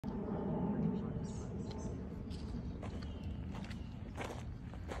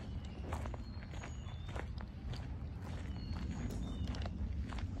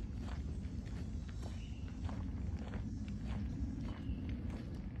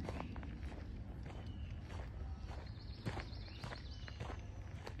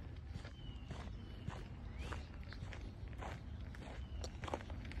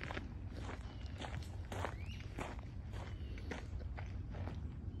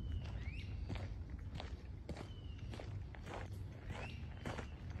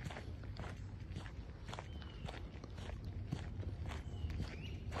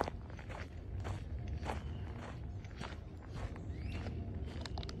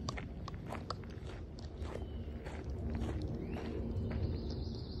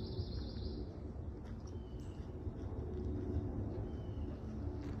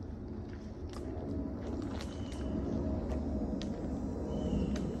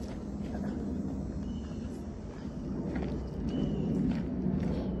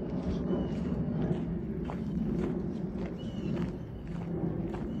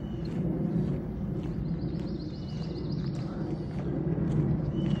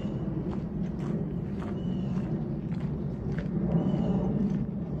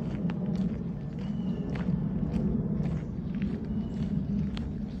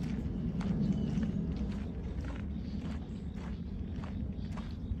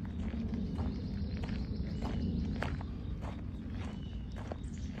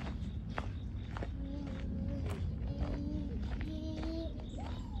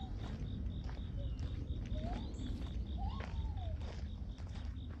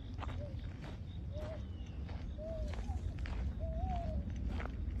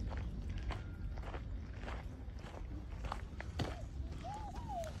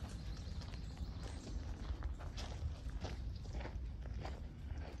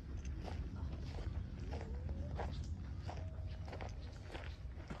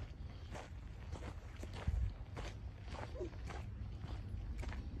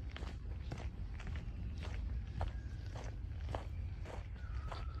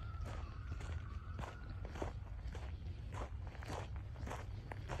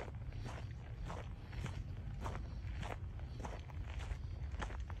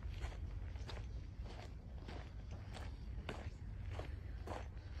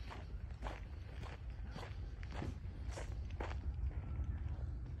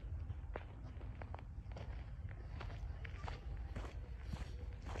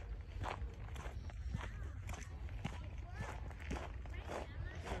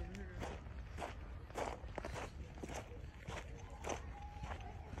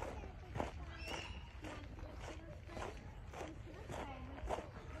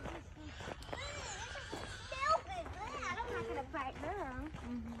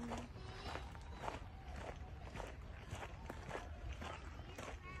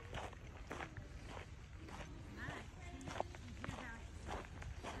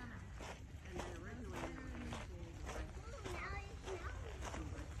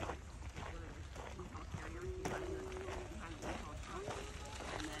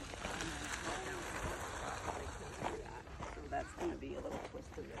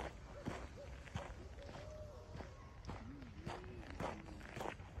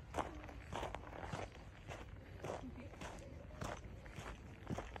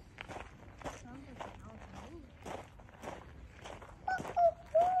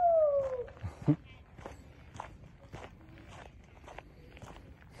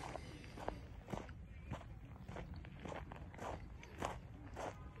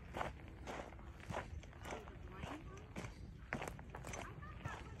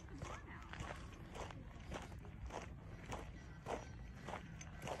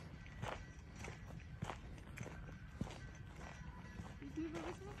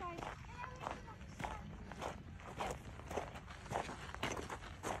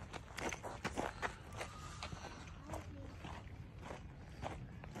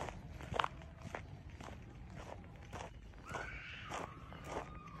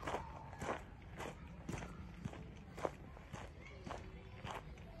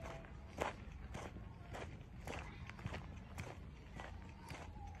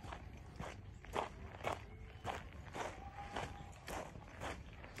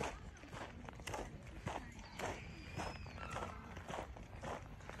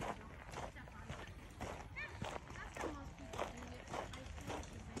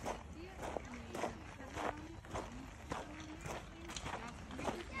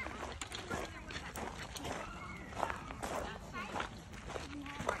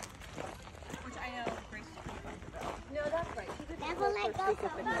first week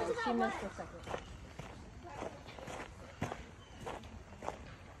up in here. She missed the second week.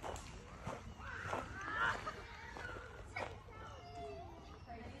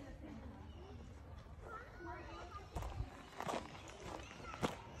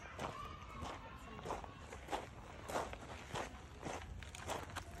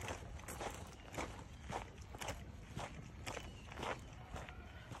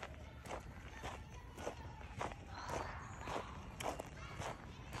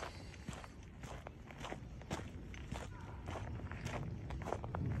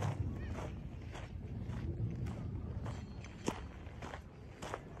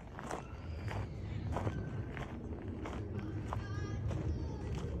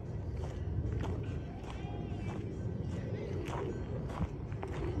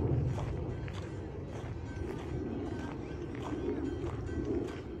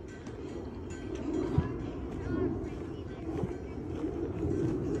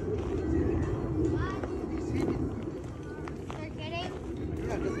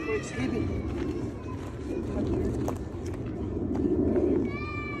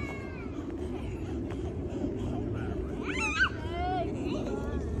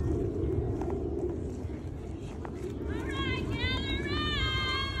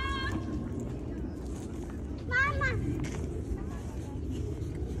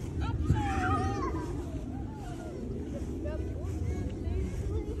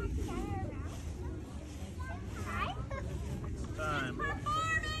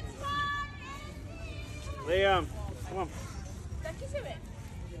 Liam, come on. De aquí se ve.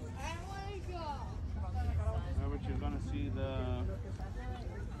 Now what you're gonna see the.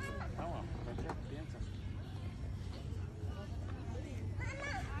 Oh, piensas.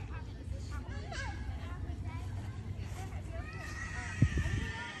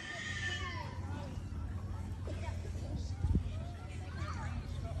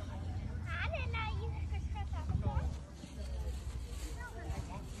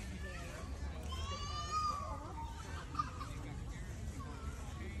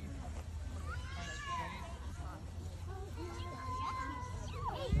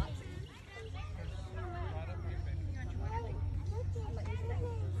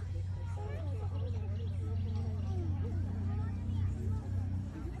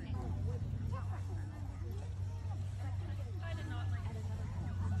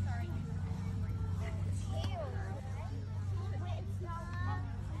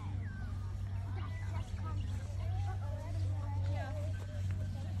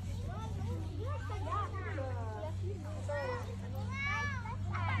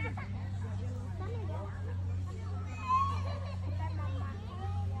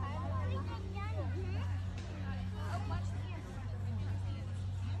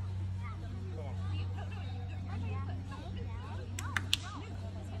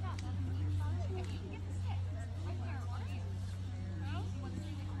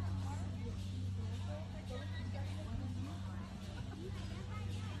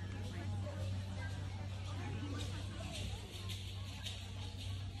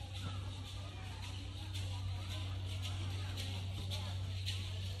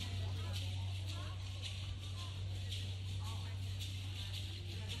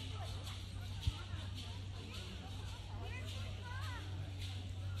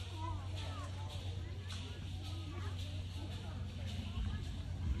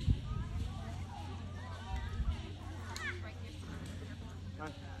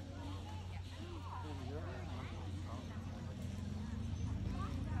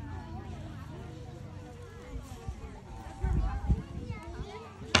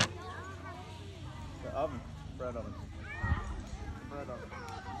 Oven, bread oven. Bread oven.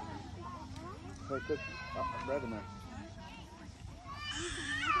 So cook bread in there.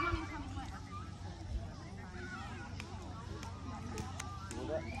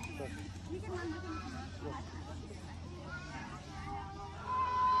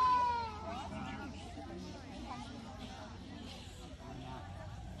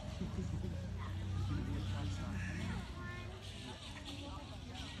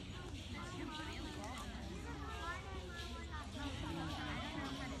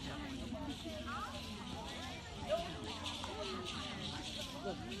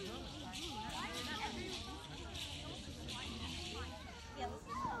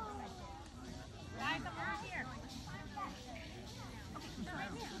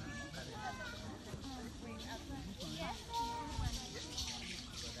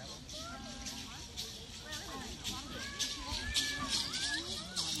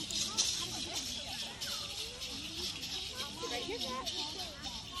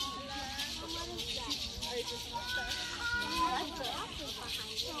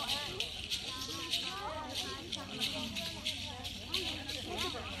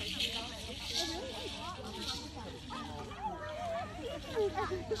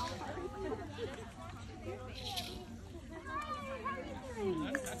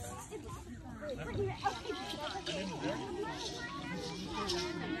 Okay,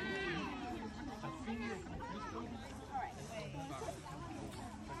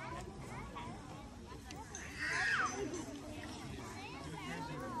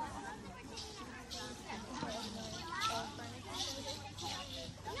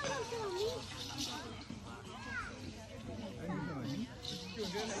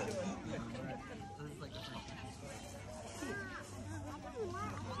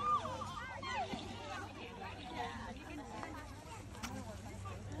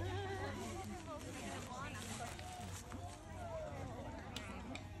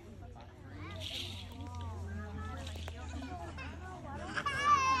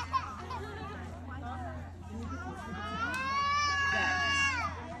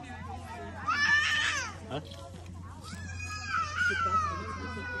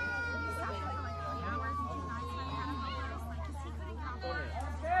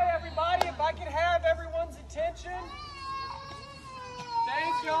 everybody, if I could have everyone's attention.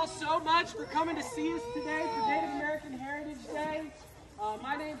 Thank y'all so much for coming to see us today for Native American Heritage Day.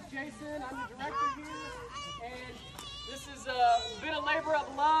 My name's Jason. I'm the director here, and this has been a labor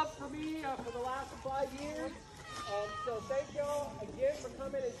of love for me for the last 5 years. So thank y'all again for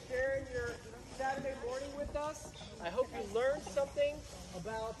coming and sharing your Saturday morning with us. I hope you learned something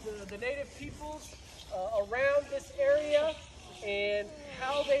about the Native peoples around this area and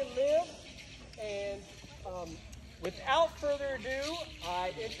how they live. And without further ado,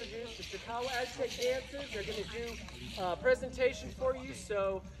 I introduce the Chickawa Aztec dancers. They're going to do presentations for you.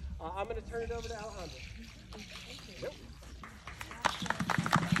 So I'm going to turn it over to Alejandro. Yep.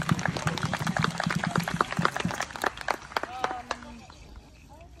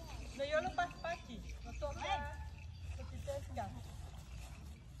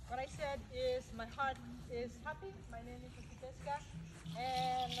 What I said is my heart is happy. My name is Okiteska,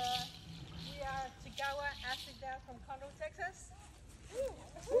 and we are Chickawa Aztec dance from Conroe, Texas.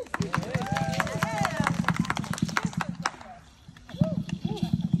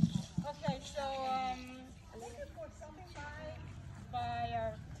 Okay, so thank you for stopping by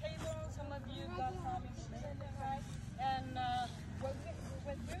our table. Some of you got some information, right? And what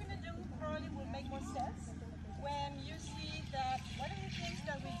we're going to do probably will make more sense when you see that one of the things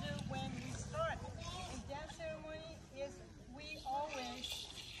that we do when we start a dance ceremony is we always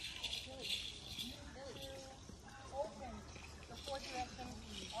open the four directions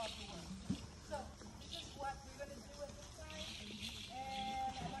of the world. So this is what we're going to do at this time,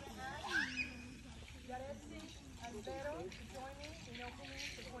 and I'm going to ask Yaresi and Vero to join me in opening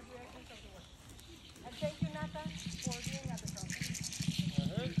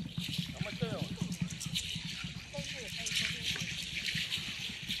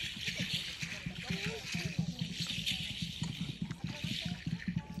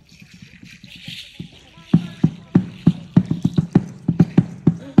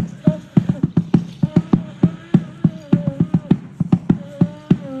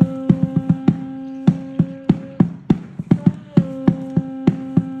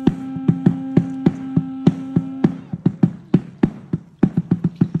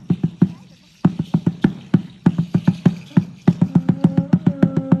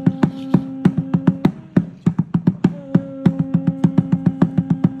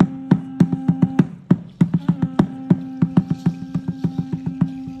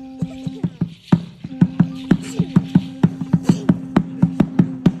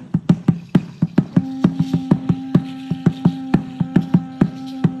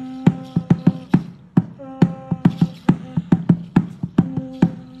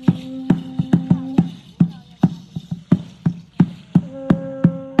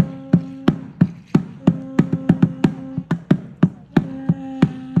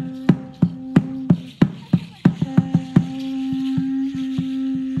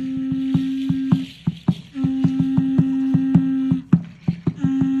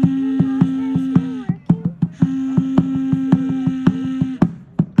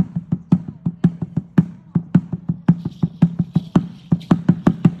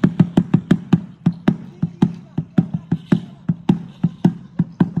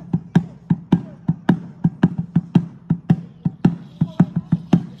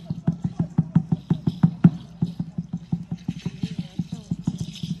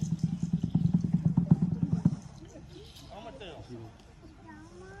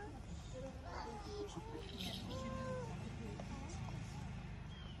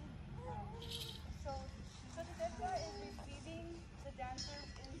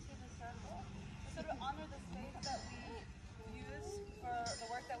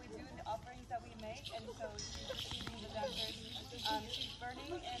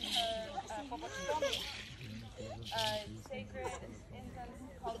burning in her popochitomi, sacred incense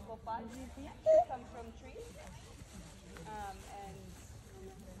called gopal. It comes from trees. And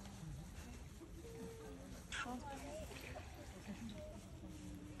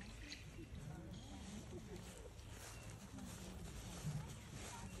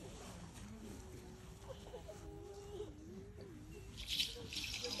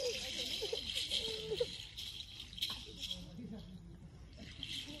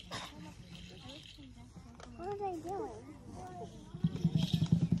what are they doing?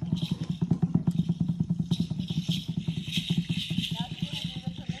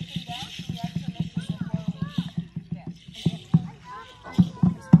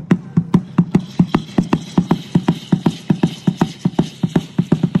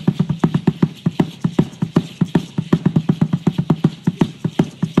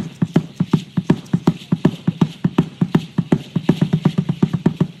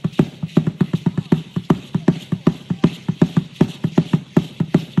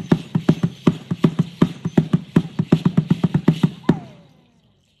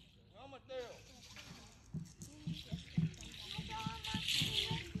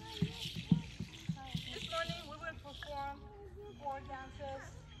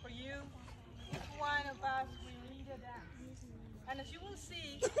 for you. Each one of us will lead a dance. And as you will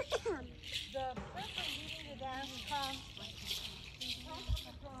see, the person leading the dance comes in front of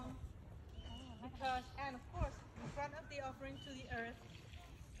the drum because, and of course, in front of the offering to the earth.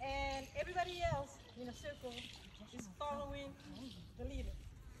 And everybody else in a circle is following the leader.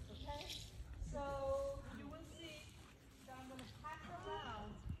 Okay? So you will see that I'm going to pass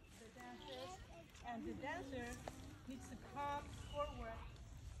around the dancers, and the dancer needs to come forward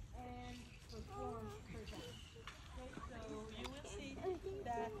and perform her dance. Okay, so you will see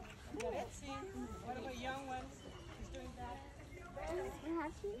that Yaretsi, one of our young ones, is doing that.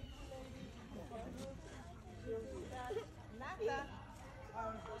 Nata,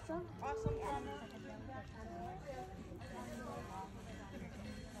 our awesome drummer, is doing that.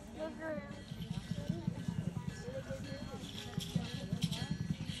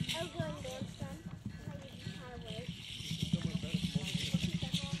 I'm going to dance then.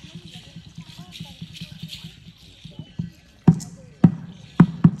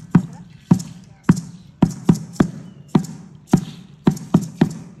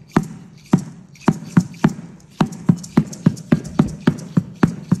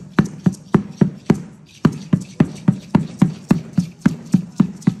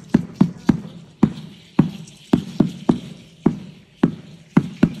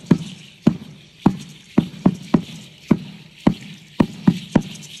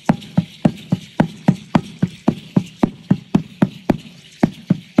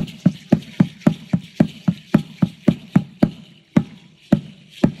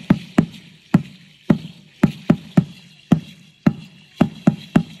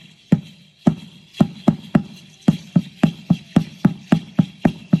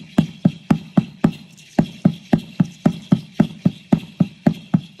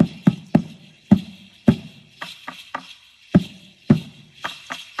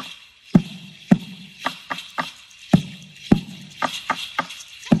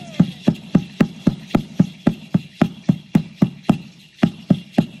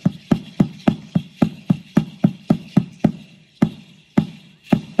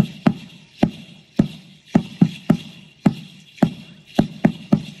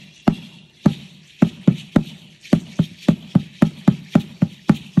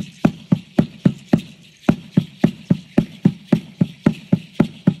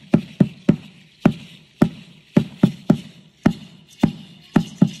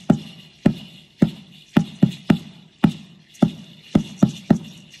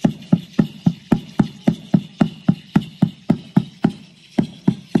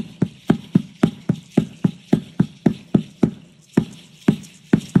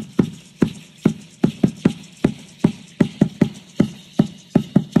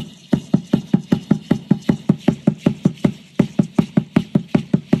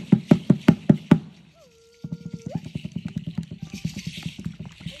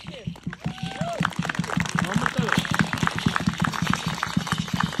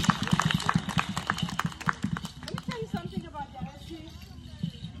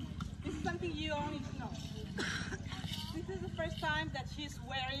 You all need to know. This is the first time that she's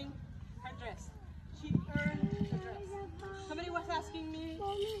wearing her dress. She earned the dress. Somebody was asking me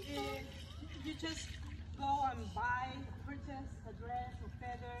if you just go and purchase a dress or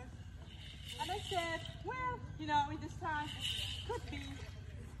feathers. And I said, well, you know, in this time, could be,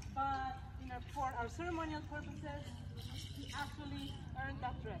 but you know, for our ceremonial purposes, she actually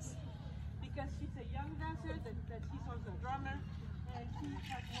dress. Because she's a young dancer, that she's also a drummer, and she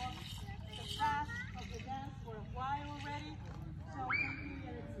has walked the path of the dance for a while already. So